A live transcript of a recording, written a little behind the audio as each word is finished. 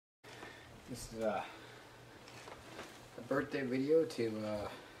This is a birthday video to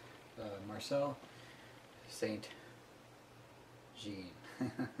Marcel, Saint Jean. I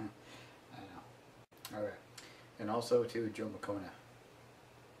know. Alright. And also to Jomo.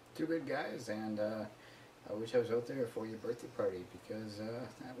 Two good guys, and I wish I was out there for your birthday party because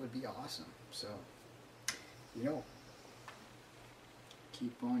that would be awesome. So, you know,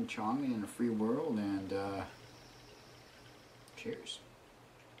 keep on chonging in a free world, and cheers.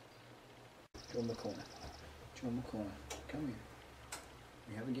 Jomo, come here.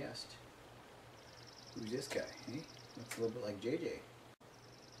 We have a guest. Who's this guy? Hey, looks a little bit like JJ.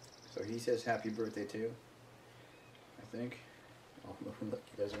 So he says happy birthday too, I think. Oh, look,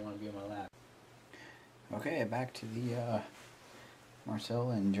 he doesn't want to be on my lap. Okay, back to the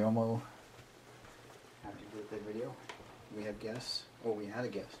Marcel and Jomo happy birthday video. We have guests. Oh, we had a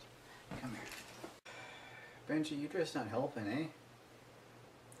guest. Come here. Benji, you just not helping, eh?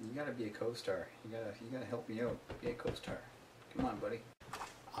 You gotta be a co-star. You gotta help me out. Be a co-star. Come on, buddy.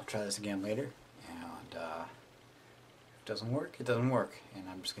 I'll try this again later, and if it doesn't work, it doesn't work, and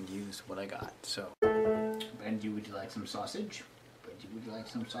I'm just gonna use what I got. So, Benji, would you like some sausage? Benji, would you like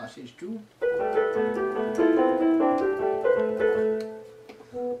some sausage too?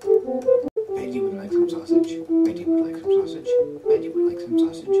 Benji would like some sausage. Benji would like some sausage. Benji would like some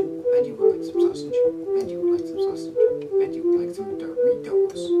sausage. Benji would like some sausage. Benji would like some sausage. Benji would like some Doritos.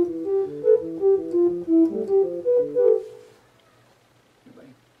 Hey,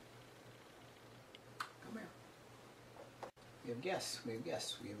 buddy. Come here. We have guests. We have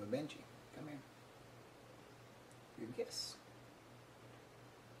guests. We have a Benji. Come here. We have guests.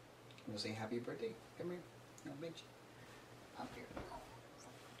 We'll say happy birthday. Come here. No, Benji. Up here.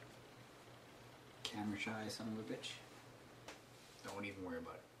 Camera shy son of a bitch. Don't even worry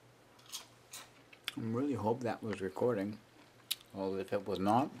about it. I really hope that was recording. Well, if it was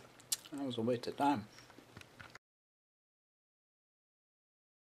not, that was a waste of time.